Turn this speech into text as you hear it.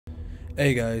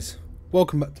Hey guys,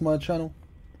 welcome back to my channel,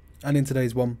 and in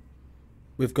today's one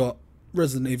we've got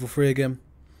Resident Evil 3 again,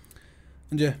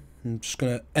 and yeah, I'm just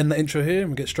going to end the intro here and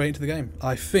we'll get straight into the game.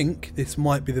 I think this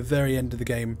might be the very end of the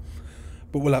game,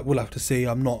 but we'll have to see.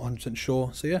 I'm not 100%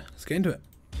 sure, so yeah, let's get into it.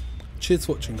 Cheers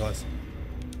for watching, guys.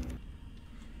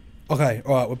 Okay,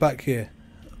 alright, we're back here,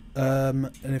 and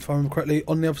if I remember correctly,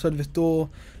 on the other side of this door,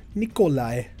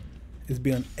 Nikolai is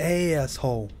being an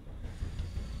asshole.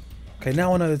 Okay,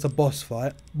 now I know there's a boss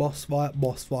fight. Boss fight.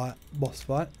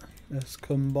 Let's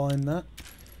combine that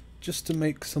just to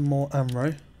make some more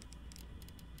ammo.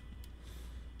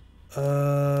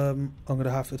 I'm going to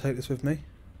have to take this with me. I'm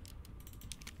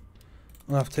going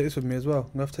to have to take this with me as well. I'm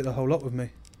going to have to take the whole lot with me.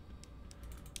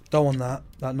 Don't want that.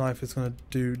 That knife is going to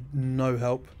do no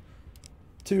help.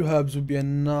 2 herbs would be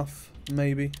enough,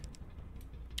 maybe.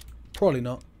 Probably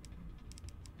not.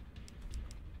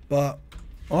 But,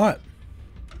 alright.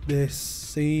 This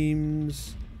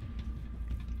seems,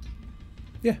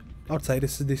 yeah, I'd say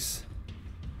this is this.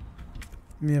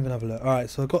 Let me have another look. Alright,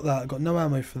 so I've got that. I've got no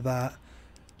ammo for that.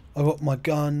 I've got my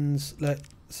guns.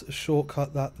 Let's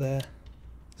shortcut that there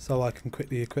so I can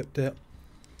quickly equip it.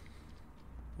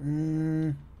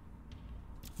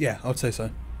 Yeah, I'd say so.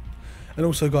 And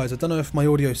also, guys, I don't know if my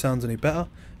audio sounds any better,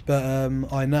 but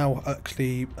I now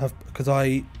actually have, because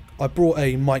I brought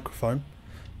a microphone.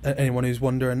 Anyone who's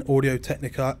wondering, Audio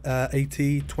Technica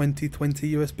AT2020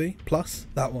 USB plus,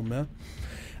 that one there.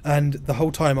 And the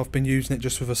whole time I've been using it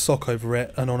just with a sock over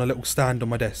it and on a little stand on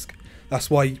my desk.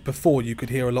 That's why before you could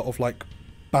hear a lot of like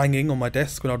banging on my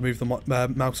desk when I'd move the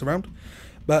mouse around.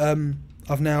 But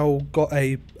I've now got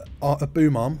a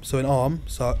boom arm, so an arm,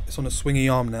 so it's on a swingy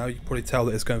arm now. You can probably tell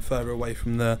that it's going further away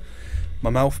from my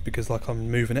mouth because like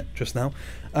I'm moving it just now.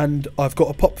 And I've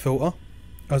got a pop filter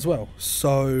as well,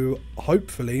 so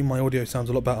hopefully my audio sounds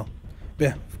a lot better. But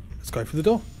yeah, let's go through the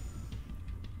door.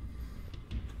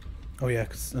 Oh yeah,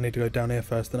 because I need to go down here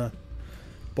first, don't I?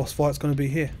 Boss fight's going to be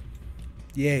here.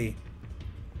 Yay.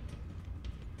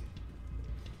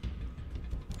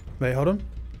 Wait, hold on.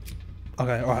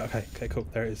 Okay, alright, okay, cool,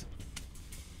 there it is.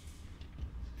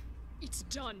 It's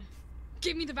done.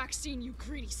 Give me the vaccine, you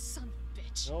greedy son of a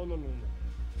bitch. No.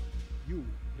 You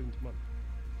print money.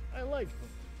 I like them.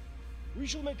 We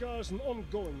shall make ours an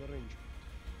ongoing arrangement.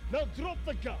 Now drop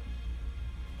the gun!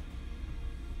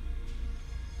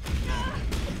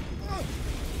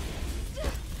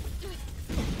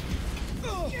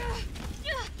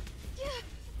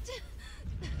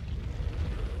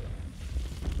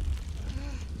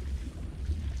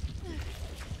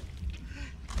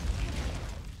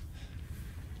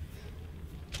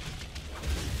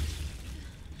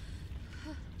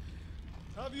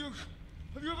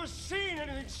 Have you ever seen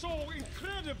anything so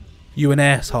incredible? You an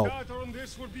asshole. The data on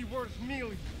this would be worth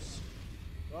millions.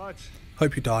 But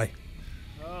Hope you die.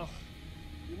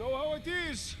 you know how it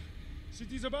is.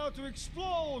 City's about to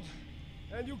explode,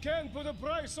 and you can't put a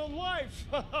price on life.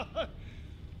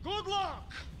 Good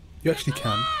luck. You actually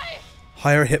can. Nikolai!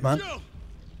 Hire a hitman.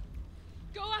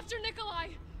 Go after Nikolai.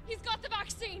 He's got the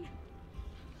vaccine.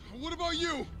 What about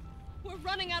you? We're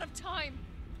running out of time.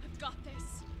 I've got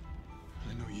this.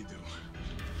 I know you do.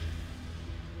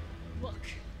 Look,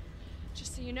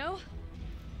 just so you know,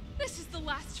 this is the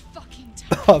last fucking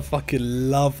time. I fucking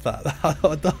love that.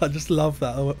 I just love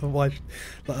that. Why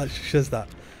she says that.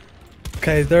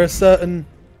 Okay, is there a certain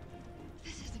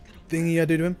thingy I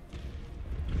do to him?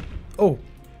 Oh.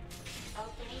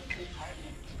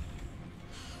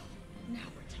 Now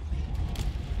we're talking.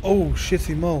 Oh,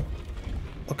 shitty mole.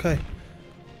 Okay.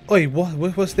 Oi,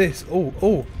 what's this?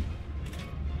 Oh.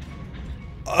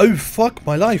 Oh, fuck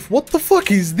my life. What the fuck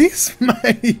is this,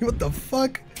 mate? What the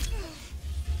fuck?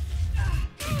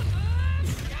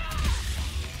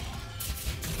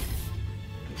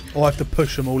 Oh, I have to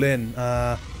push them all in.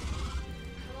 Cooldown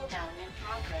in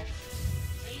progress.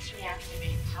 Please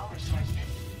reactivate power source.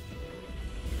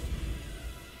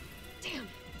 Damn,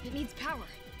 it needs power.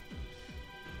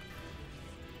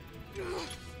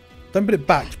 Don't put it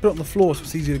back. Just put it on the floor so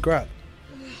it's easy to grab.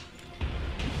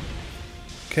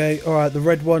 Okay, alright, the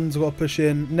red ones I've got to push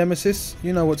in. Nemesis,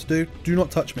 you know what to do. Do not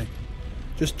touch me.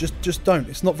 Just don't.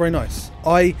 It's not very nice.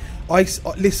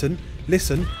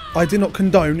 Listen, I do not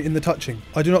condone in the touching.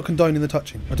 I do not condone in the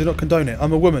touching. I do not condone it.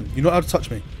 I'm a woman. You're not allowed to touch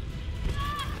me.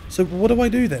 So what do I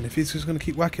do then if he's just going to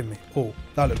keep whacking me? Oh,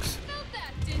 that looks... Felt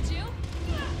that, did you?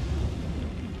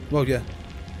 Well, yeah.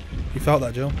 You felt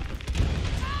that, Jill.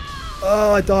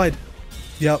 Oh, I died.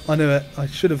 Yep, I knew it. I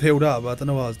should have healed up, but I don't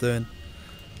know what I was doing.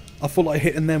 I thought like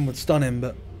hitting them would stun him,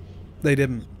 but they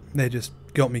didn't. They just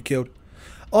got me killed.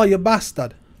 Oh, you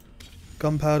bastard.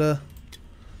 Gunpowder.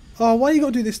 Oh, why you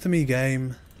gotta do this to me,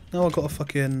 game? Now I've got to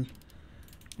fucking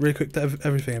re-equip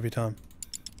everything every time.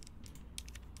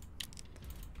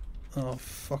 Oh,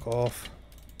 fuck off.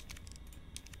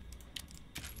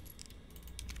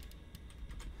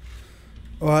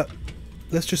 Alright,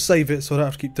 let's just save it so I don't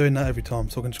have to keep doing that every time,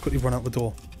 so I can just quickly run out the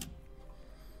door.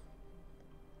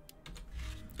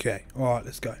 Okay, alright,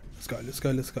 let's go. Let's go, let's go,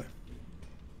 let's go.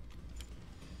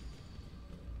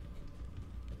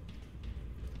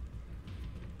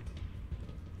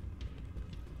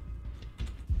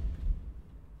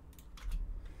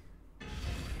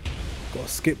 Gotta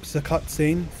skip the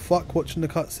cutscene. Fuck watching the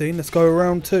cutscene. Let's go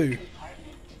around 2.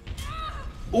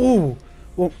 Oh!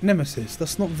 Well, Nemesis,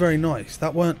 that's not very nice.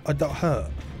 That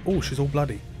hurt. Oh, she's all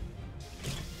bloody.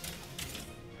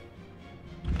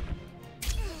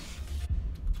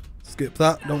 Skip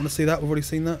that. Don't want to see that. We've already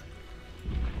seen that.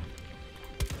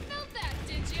 Felt that,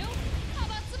 did you? How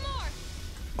about some more?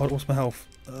 Oh, what's my health?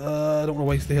 I don't want to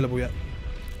waste the healable yet.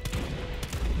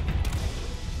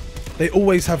 They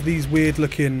always have these weird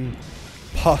looking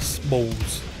pus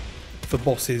balls for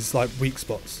bosses, like weak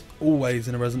spots. Always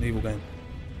in a Resident Evil game.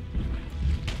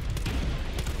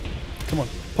 Come on,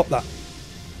 pop that.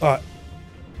 Alright.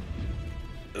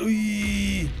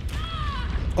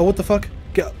 Oh, what the fuck?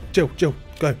 Get up. Jill,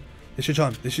 go. This is your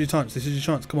time. This is your chance. This is your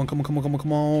chance. Come on, come on, come on, come on,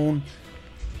 come on.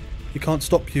 He can't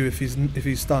stop you if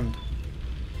he's stunned.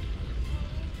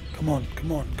 Come on,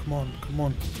 come on, come on, come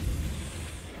on.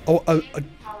 Oh, Power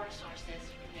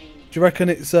sources remaining. do you reckon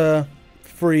it's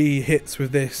 3 hits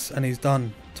with this and he's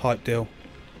done type deal?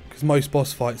 Because most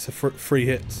boss fights are 3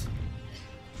 hits.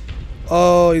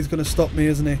 Oh, he's going to stop me,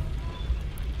 isn't he?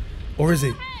 Or is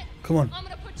he? Come on. I'm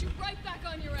gonna put you right back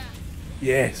on your ass.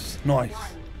 Yes, nice. One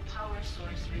power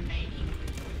source remaining.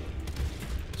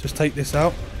 Just take this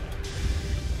out.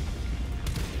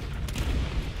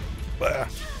 Ah,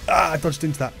 I dodged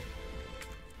into that.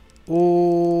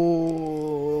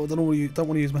 Oh, don't want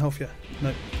to use my health yet.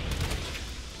 No.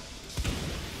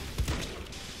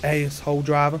 Asshole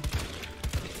driver.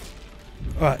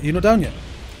 Alright, you're not down yet.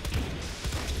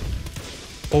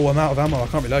 Oh, I'm out of ammo. I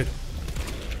can't reload.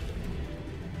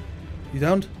 You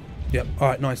downed? Yep.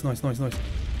 Alright, nice, nice, nice, nice.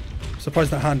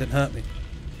 Surprised that hand didn't hurt me.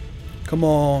 Come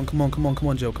on, come on, come on, come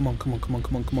on, Jill. Come on, come on, come on,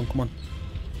 come on, come on, come on.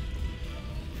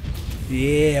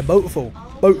 Yeah, boatful.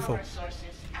 Boatful. Power sources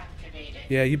activated.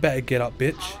 Yeah, you better get up,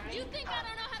 bitch. You think I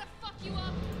don't know how to fuck you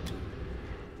up?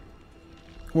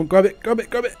 Come on, grab it, grab it,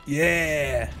 grab it.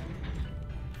 Yeah.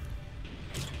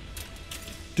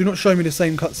 Do not show me the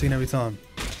same cutscene every time.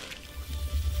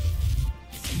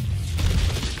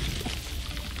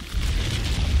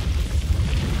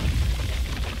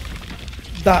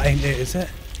 That ain't it, is it?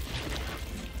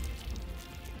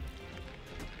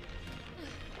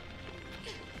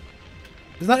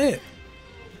 Is that it?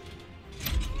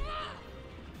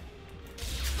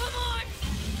 Come on!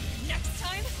 Next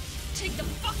time, take the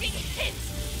fucking hit!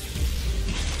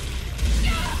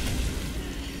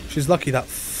 She's lucky that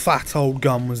fat old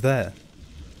gun was there.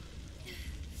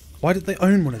 Why did they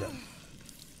own one of them?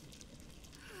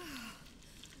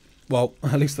 Well,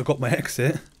 at least I got my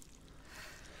exit.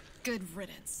 Good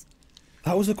riddance.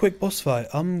 That was a quick boss fight.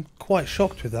 I'm quite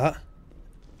shocked with that.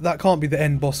 That can't be the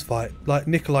end boss fight. Like,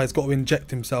 Nikolai's got to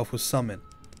inject himself with something.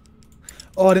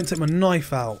 Oh, I didn't take my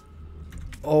knife out.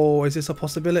 Oh, is this a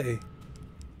possibility?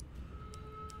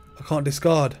 I can't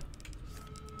discard.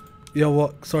 You know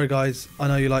what? Sorry, guys. I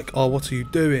know you're like, oh, what are you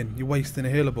doing? You're wasting a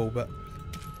healable, but...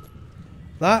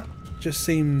 that just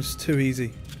seems too easy.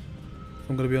 If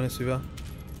I'm going to be honest with you.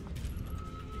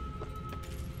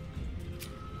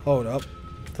 Hold up.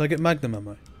 Did I get magnum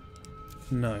ammo?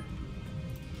 No.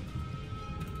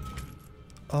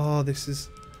 Oh, this is...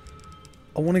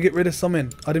 I want to get rid of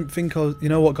something. I didn't think I was... You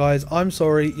know what, guys? I'm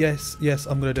sorry. Yes, yes,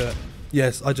 I'm going to do it.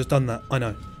 Yes, I just done that. I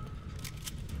know.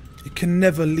 You can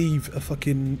never leave a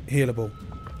fucking healable.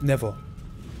 Never.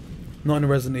 Not in a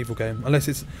Resident Evil game. Unless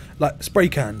it's... like, spray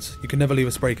cans. You can never leave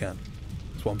a spray can.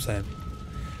 That's what I'm saying.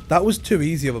 That was too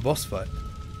easy of a boss fight.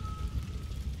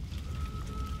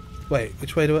 Wait,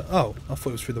 which way do I... oh, I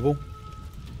thought it was through the wall.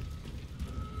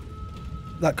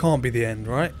 That can't be the end,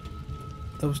 right?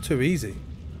 That was too easy.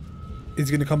 Is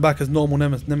he going to come back as normal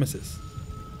Nemesis?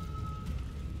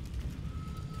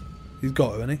 He's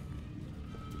got to, hasn't he?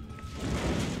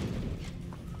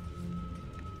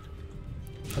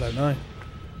 I don't know.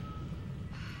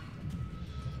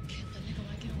 Can't let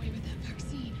Nikolai get away with that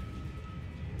vaccine.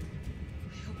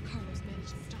 I hope Carlos managed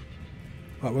to stop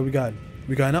him. Right, where are we going?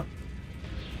 We going up?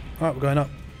 Alright, we're going up.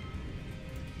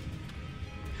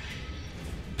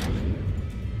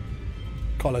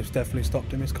 Carlos definitely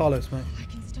stopped him. It's Carlos, mate. I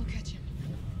can still catch him.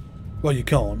 Well, you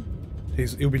can't.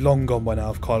 He'll be long gone by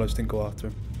now if Carlos didn't go after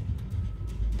him.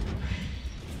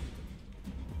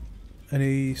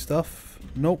 Any stuff?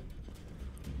 Nope.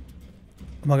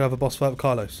 Am I gonna have a boss fight with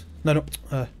Carlos? No,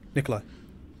 no. Nikolai.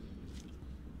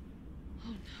 Oh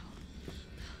no.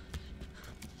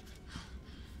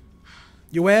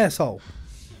 You asshole.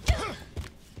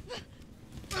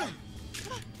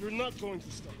 You're not going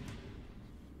to stop.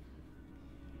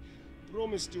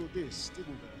 Promised you this,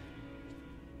 didn't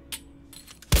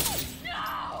I?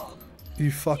 No!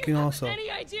 You fucking Do you have arsehole. any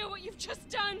idea what you've just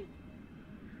done?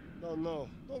 No, no,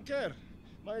 don't care.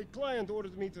 My client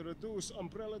ordered me to reduce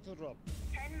Umbrella to rub.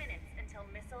 10 minutes until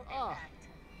missile Ah. impact.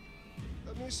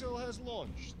 The missile has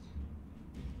launched.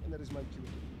 And that is my cue.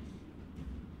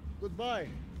 Goodbye,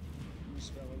 Miss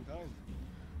Valentine.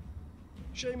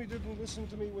 Shame you didn't listen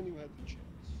to me when you had the chance.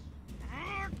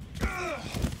 I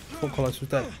thought Carlos was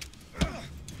dead.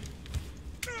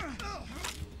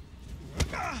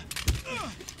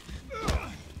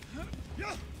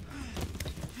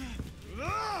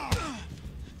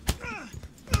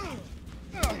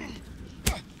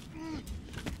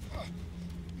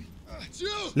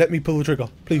 Jill! Let me pull the trigger,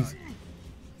 please.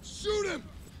 Shoot him!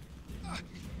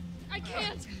 I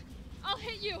can't. I'll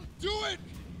hit you. Do it!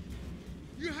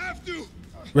 You have to!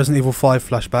 Resident Evil 5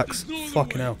 flashbacks.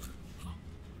 Fucking hell.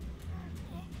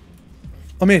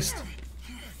 I missed.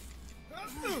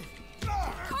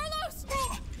 Carlos!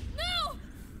 No!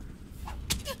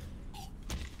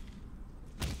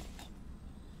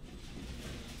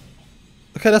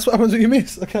 Okay, that's what happens when you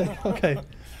miss. Okay, okay.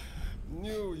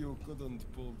 Knew you couldn't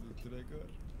pull the trigger.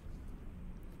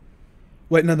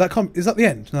 Wait, no, that can't. Is that the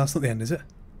end? No, that's not the end, is it?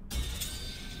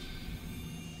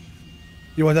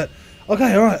 You are that?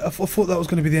 Okay, alright. I thought that was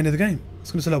going to be the end of the game. I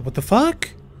was going to say, like, what the fuck?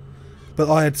 But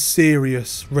I had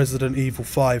serious Resident Evil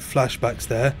 5 flashbacks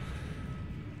there.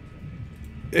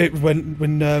 It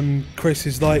when Chris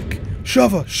is like,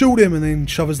 Shover, shoot him, and then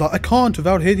Shover's like, I can't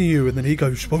without hitting you, and then he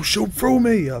goes, well, shoot through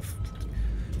me.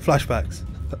 Flashbacks.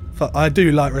 I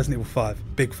do like Resident Evil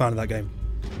 5. Big fan of that game.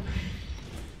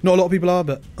 Not a lot of people are,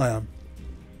 but I am.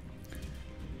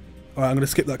 Alright, I'm going to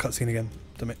skip that cutscene again.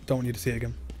 Don't want you to see it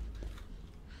again.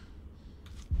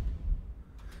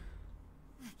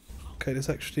 Okay, let's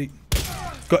actually...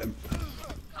 Got him.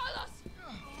 Carlos!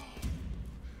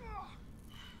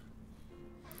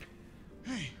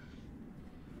 Hey,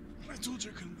 I told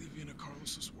you I couldn't leave you in a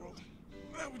Carlos's world.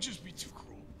 That would just be too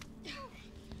cruel.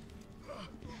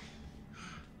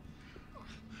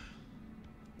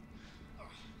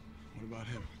 What about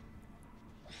him?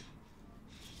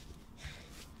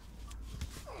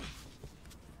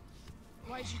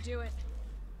 Why'd you do it?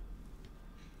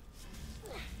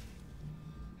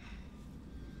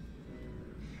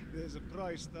 There's a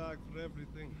price tag for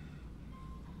everything.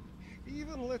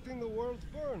 Even letting the world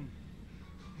burn.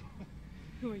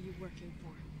 Who are you working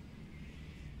for?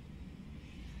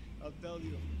 I'll tell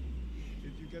you,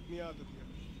 if you get me out of here.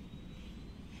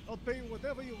 I'll pay you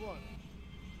whatever you want.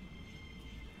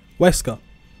 Wesker.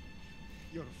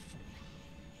 You're a fool.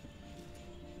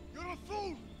 You're a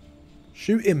fool!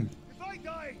 Shoot him. If I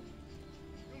die,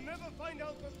 you'll never find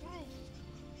out the truth.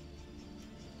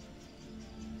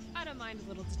 I don't mind a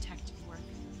little detective work.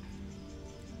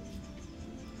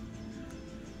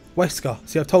 Wesker.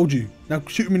 See, I've told you. Now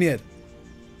shoot him in the head.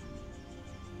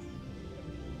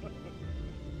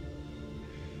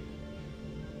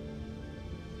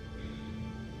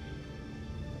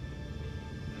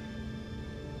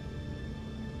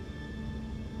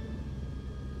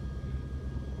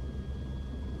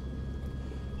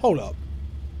 Hold up.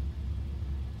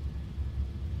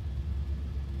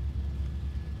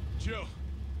 Jill,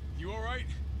 you alright?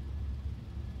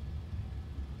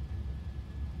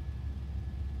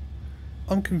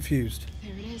 I'm confused.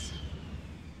 There it is.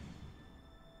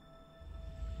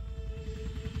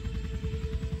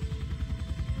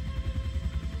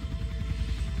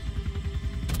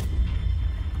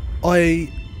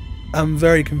 I am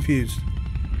very confused.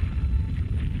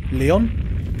 Leon?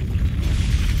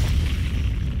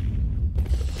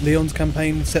 Leon's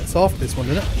campaign sets off this one,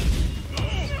 doesn't it?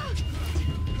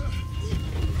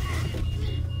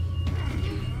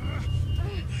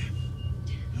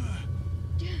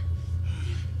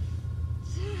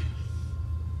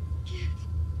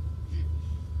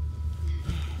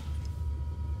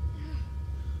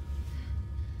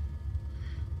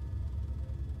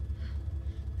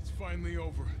 It's finally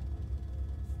over.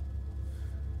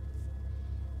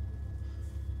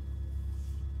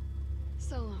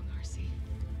 So long, RC.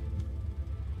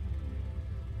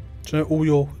 Do you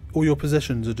know all your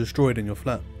possessions are destroyed in your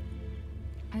flat?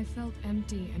 I felt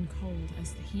empty and cold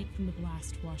as the heat from the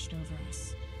blast washed over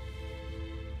us.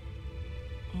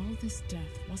 All this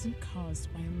death wasn't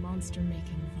caused by a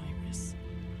monster-making virus.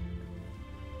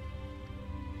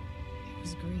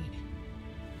 was greed.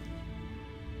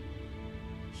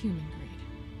 Human greed.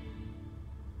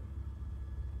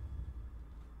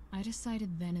 I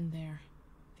decided then and there,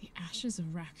 the ashes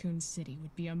of Raccoon City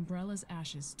would be Umbrella's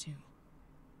ashes too.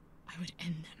 I would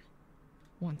end them,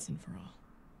 once and for all.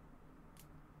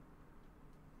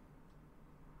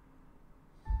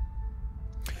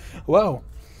 Well,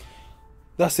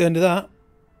 that's the end of that.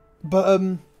 But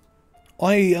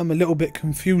I am a little bit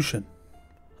confusion.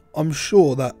 I'm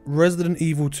sure that Resident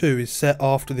Evil 2 is set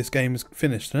after this game is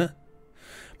finished, isn't it?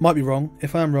 Might be wrong.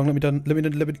 If I am wrong, let me know down in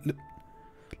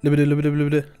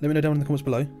the comments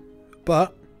below.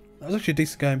 But that was actually a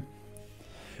decent game.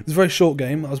 It was a very short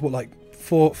game. That was what, like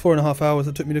 4.5 hours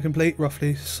it took me to complete,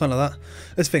 roughly, something like that.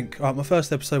 Let's think. Right, my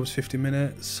first episode was 50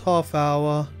 minutes, half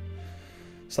hour.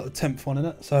 It's like the 10th one, isn't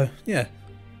it? So yeah,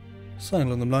 something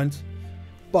along them lines.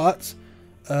 But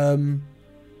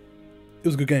it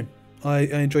was a good game. I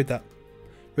enjoyed that.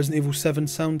 Resident Evil 7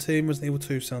 sound team, Resident Evil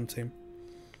 2 sound team.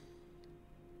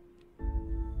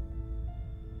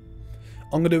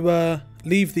 I'm going to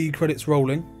leave the credits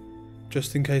rolling,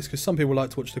 just in case, because some people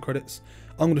like to watch the credits.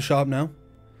 I'm going to shut up now,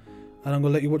 and I'm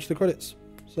going to let you watch the credits.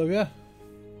 So yeah.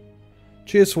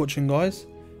 Cheers for watching, guys.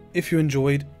 If you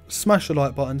enjoyed, smash the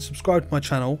like button, subscribe to my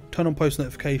channel, turn on post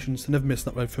notifications to never miss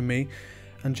an upload from me.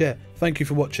 And yeah, thank you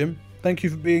for watching. Thank you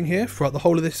for being here throughout the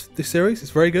whole of this series.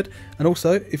 It's very good. And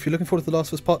also, if you're looking forward to The Last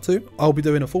of Us Part 2, I'll be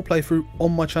doing a full playthrough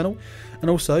on my channel. And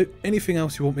also, anything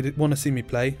else you want to see me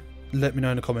play, let me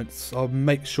know in the comments. I'll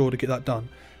make sure to get that done.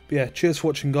 But yeah, cheers for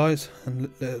watching, guys,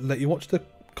 and let you watch the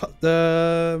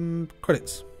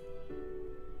credits.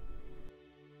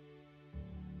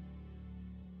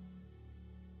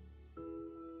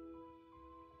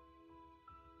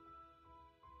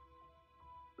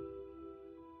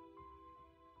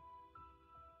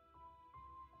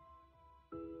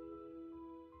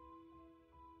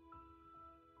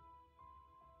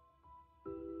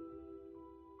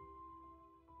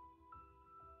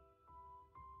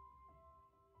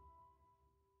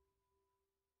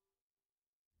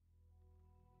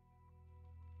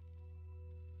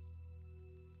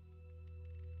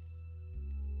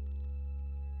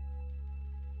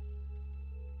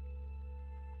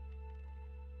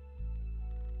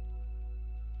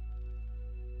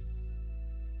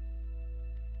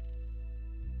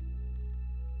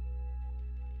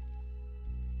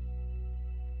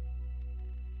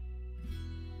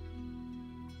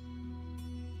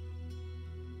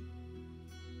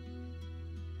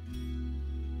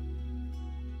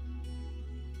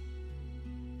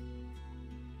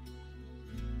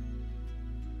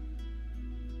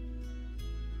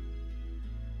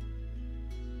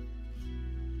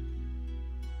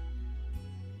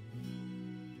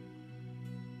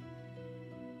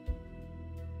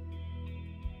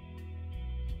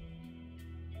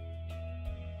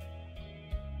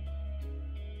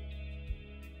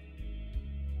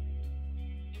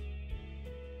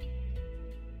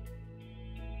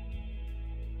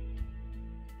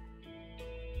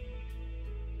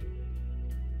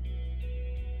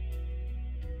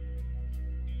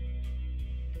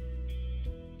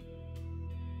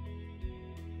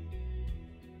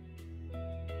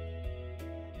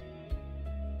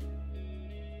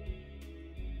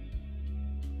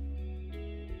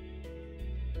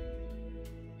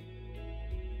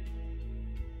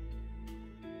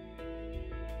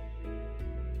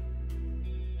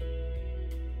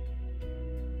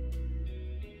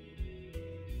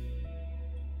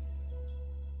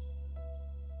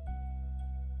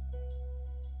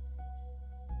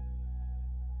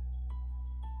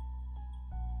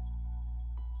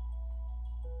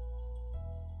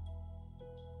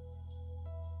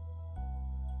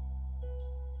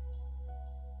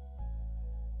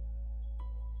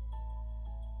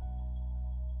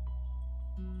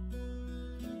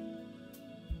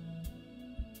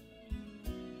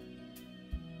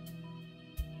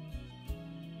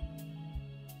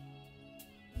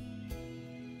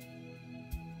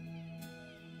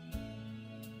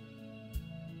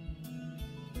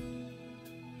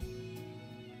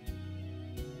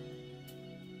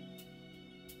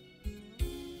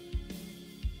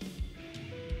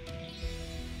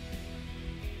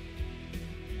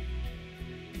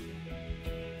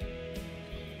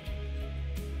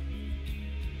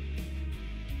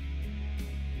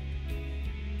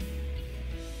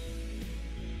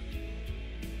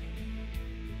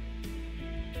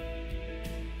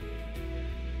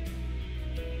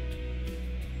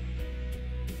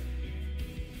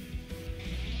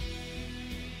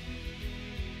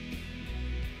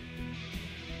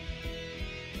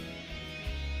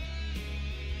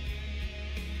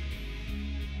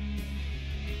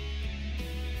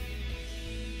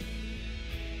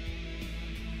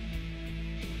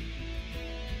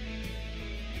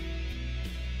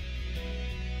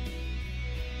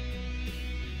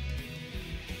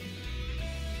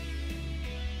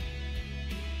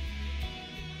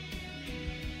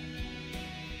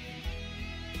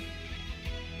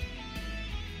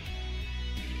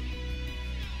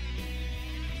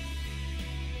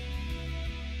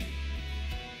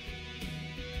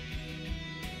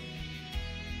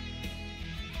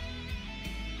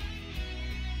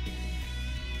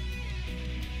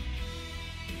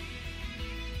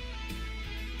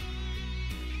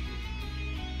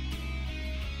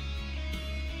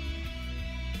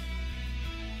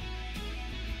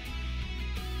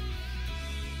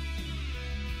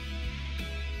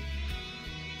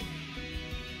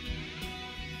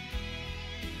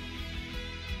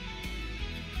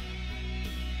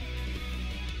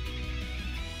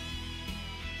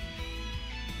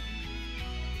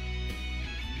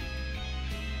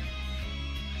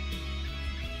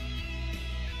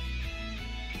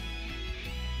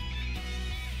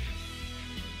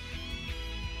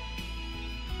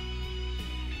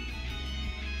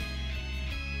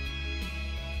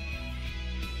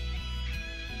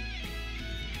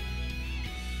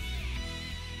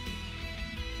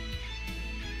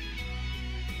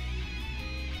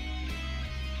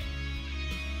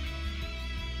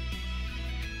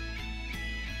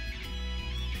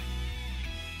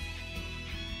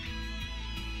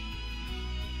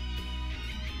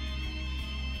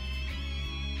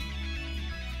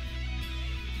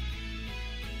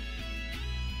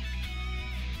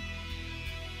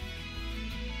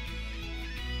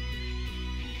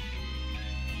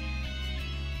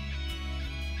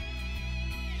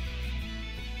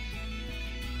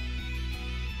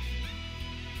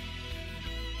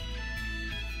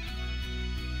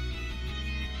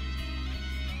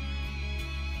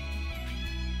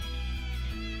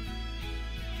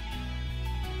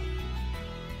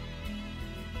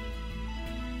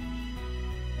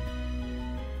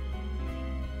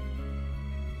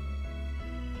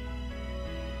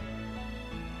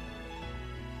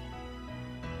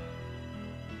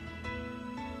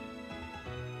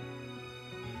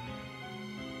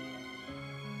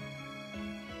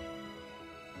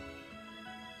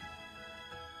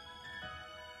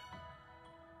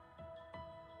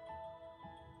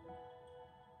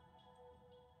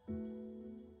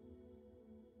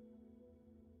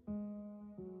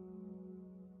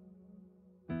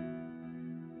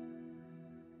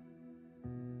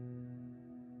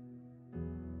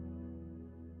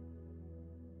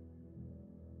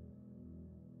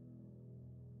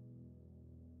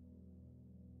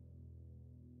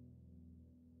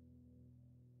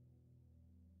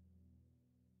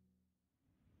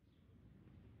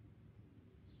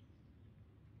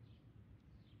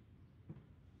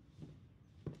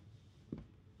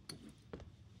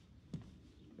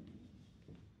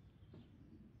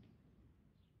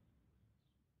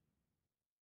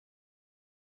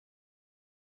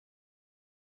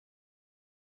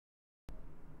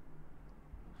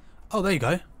 Oh, there you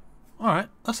go. Alright,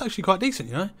 that's actually quite decent,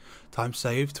 you know. Time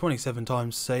saved, 27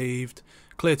 times saved.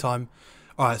 Clear time.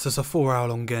 Alright, so it's a 4-hour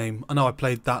long game. I know I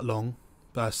played that long,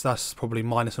 but that's probably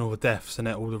minus all the deaths, and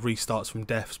all the restarts from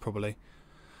deaths, probably.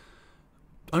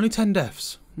 Only 10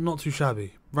 deaths. Not too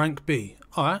shabby. Rank B.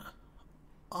 Alright.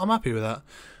 I'm happy with that.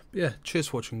 But yeah, cheers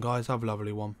for watching, guys. Have a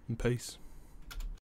lovely one, and peace.